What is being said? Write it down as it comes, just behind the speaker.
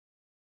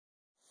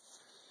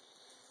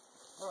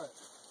Alright,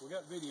 we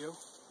got video.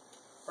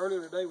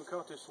 Earlier today we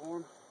caught this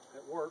swarm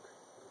at work.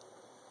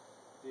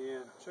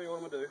 And I'll show you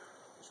what I'm going to do.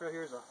 This right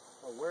here is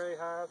a wary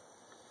hive,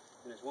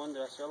 and it's one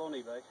that I sell on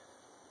eBay.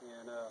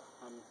 And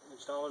I'm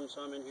installing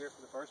some in here for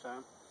the first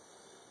time.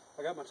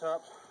 I got my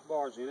top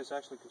bars in. It's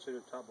actually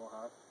considered a top bar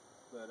hive.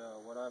 But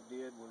what I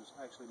did was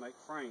actually make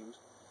frames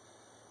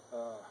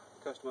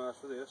customized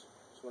for this.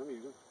 That's what I'm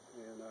using.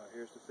 And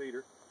here's the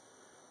feeder.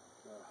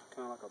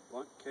 Kind of like a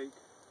bundt cake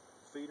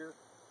feeder.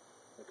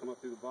 They come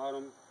up through the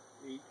bottom,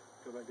 eat,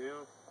 go back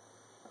down.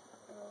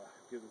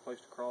 Give them a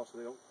place to crawl so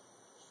they don't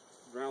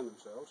drown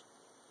themselves.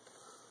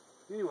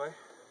 Anyway,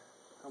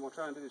 I'm going to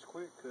try and do this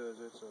quick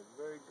because it's a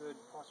very good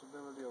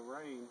possibility of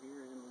rain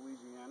here in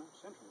Louisiana,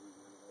 central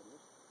Louisiana that is.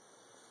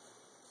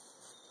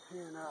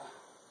 And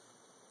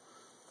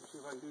let's see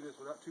if I can do this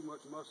without too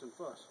much muss and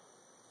fuss.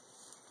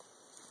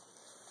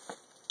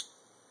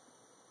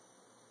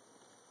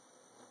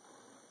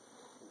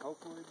 And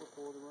hopefully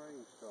before the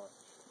rain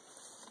starts.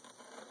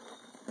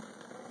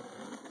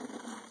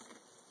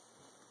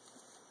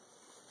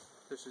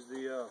 This is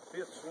the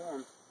 5th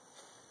swarm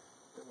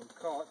that we've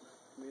caught,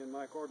 me and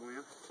Mike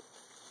Ordwin.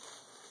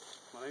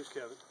 My name's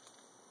Kevin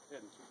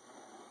Edmondson.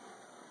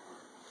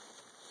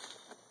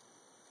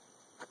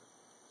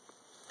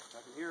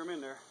 I can hear them in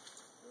there.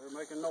 They're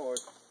making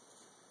noise.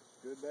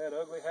 Good, bad,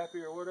 ugly,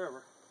 happy, or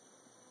whatever.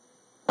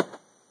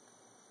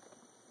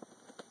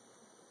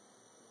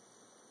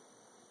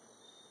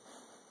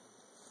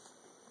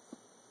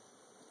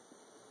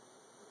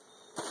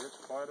 It's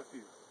quite a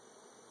few.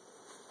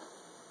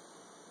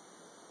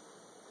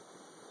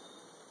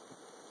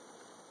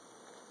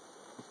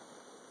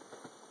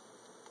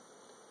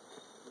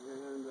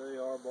 And they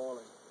are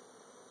boiling.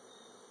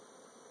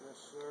 Yes,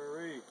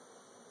 sirree.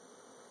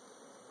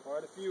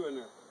 Quite a few in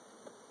there.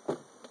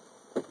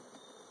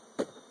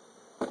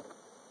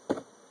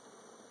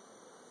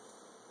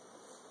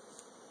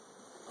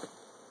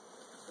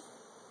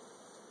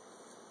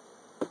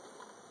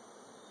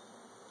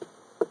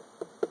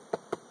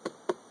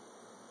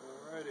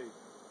 Alrighty.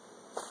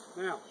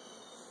 Now,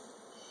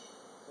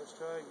 let's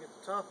try and get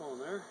the top on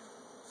there.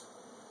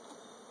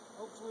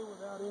 Hopefully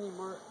without any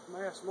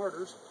mass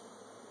murders.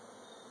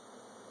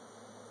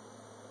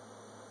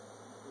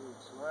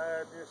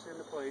 Slide this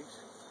into place.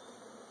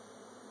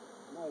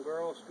 Come on,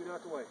 girl, scoot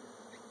out the way.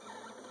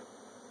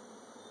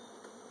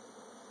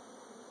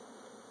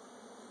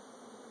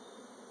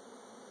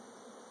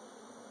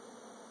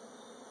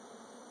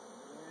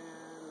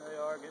 And they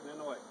are getting in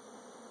the way.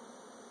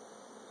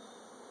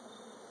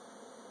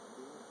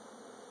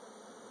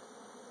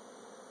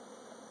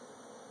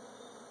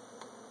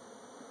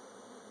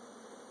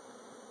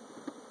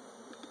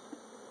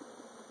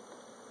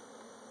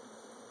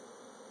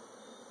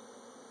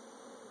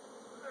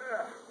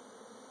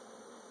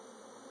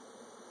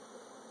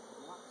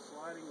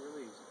 Sliding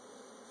release.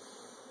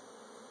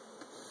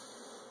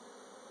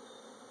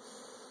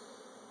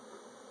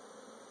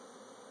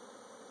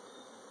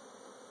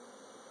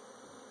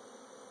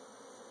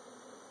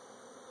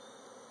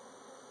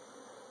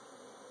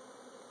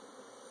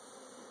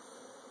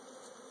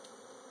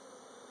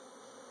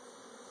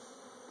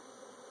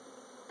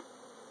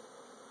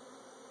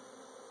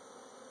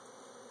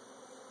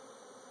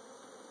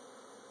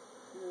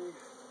 Okay.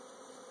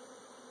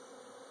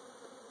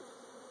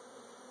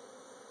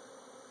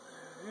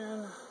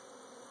 And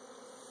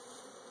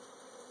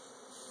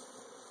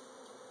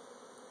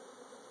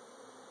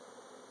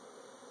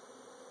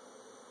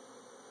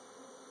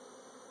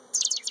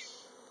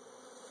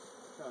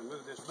try and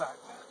move this back.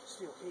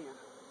 Still can. A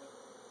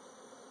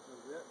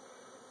little bit.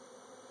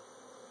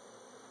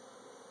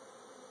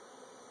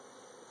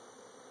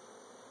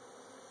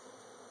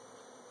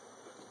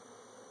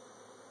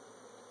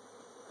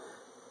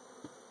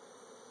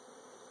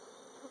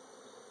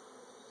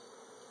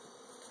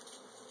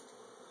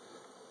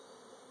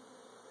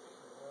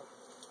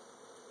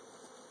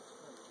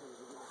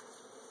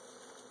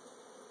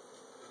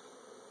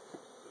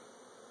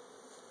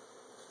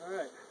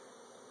 Alright.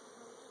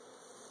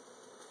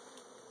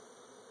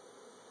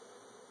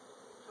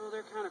 So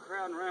they're kind of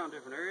crowding around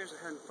different areas. They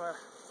haven't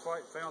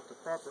quite found the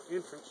proper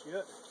entrance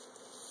yet.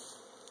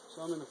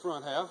 Some in the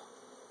front have.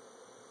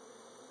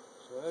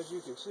 So as you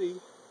can see,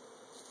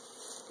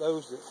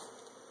 those that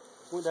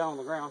went down on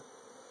the ground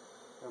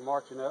are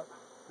marching up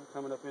and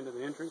coming up into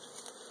the entrance.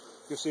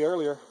 You'll see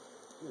earlier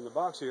in the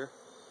box here,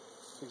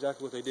 that's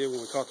exactly what they did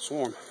when we caught the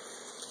swarm.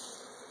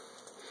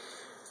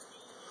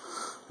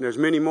 And there's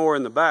many more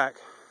in the back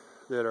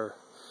that are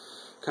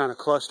kind of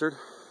clustered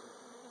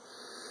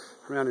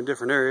around in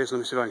different areas. Let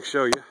me see if I can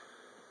show you.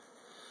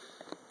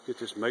 Get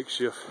this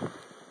makeshift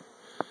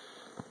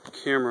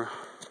camera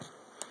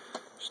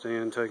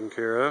stand taken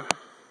care of.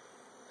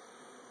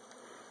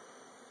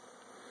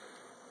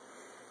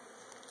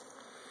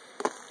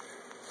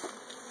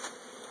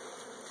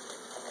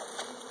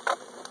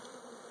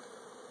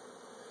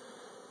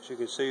 As you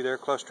can see, they're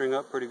clustering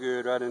up pretty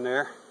good right in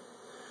there,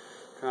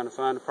 trying to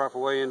find the proper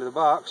way into the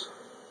box.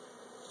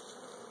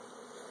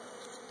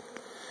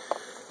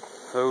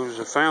 Those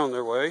have found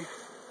their way.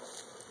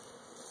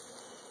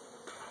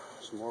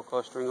 Some more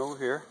clustering over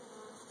here.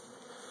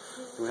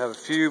 And we have a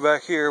few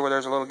back here where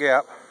there's a little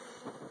gap.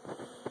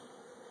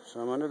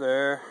 Some under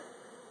there.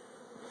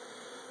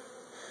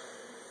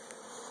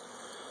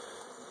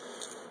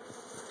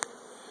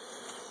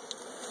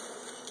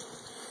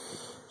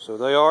 So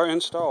they are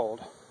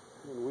installed,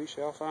 and we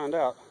shall find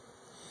out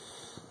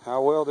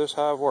how well this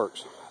hive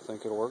works. I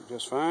think it'll work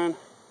just fine.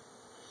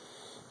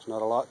 There's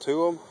not a lot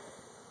to them.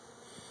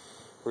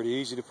 Pretty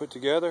easy to put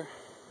together.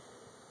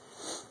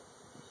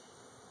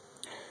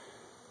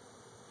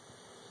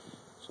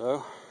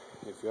 So,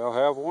 if y'all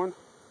have one,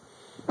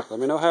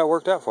 let me know how it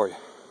worked out for you.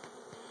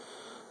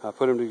 I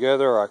put them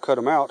together, or I cut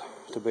them out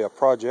to be a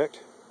project.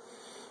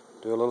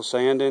 Do a little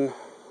sanding,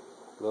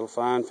 a little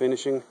fine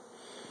finishing,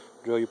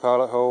 drill your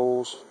pilot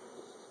holes,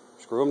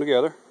 screw them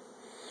together.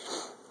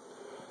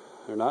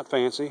 They're not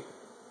fancy,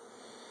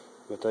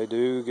 but they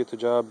do get the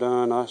job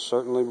done, I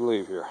certainly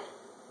believe here.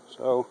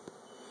 So,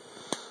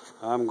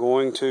 I'm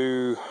going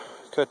to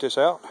cut this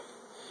out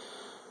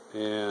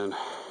and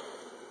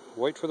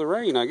wait for the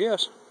rain, I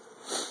guess.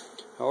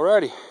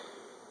 Alrighty.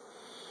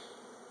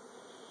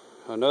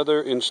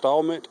 Another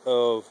installment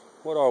of,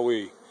 what are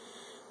we?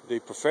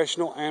 The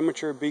Professional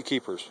Amateur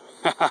Beekeepers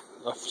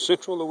of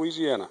Central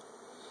Louisiana.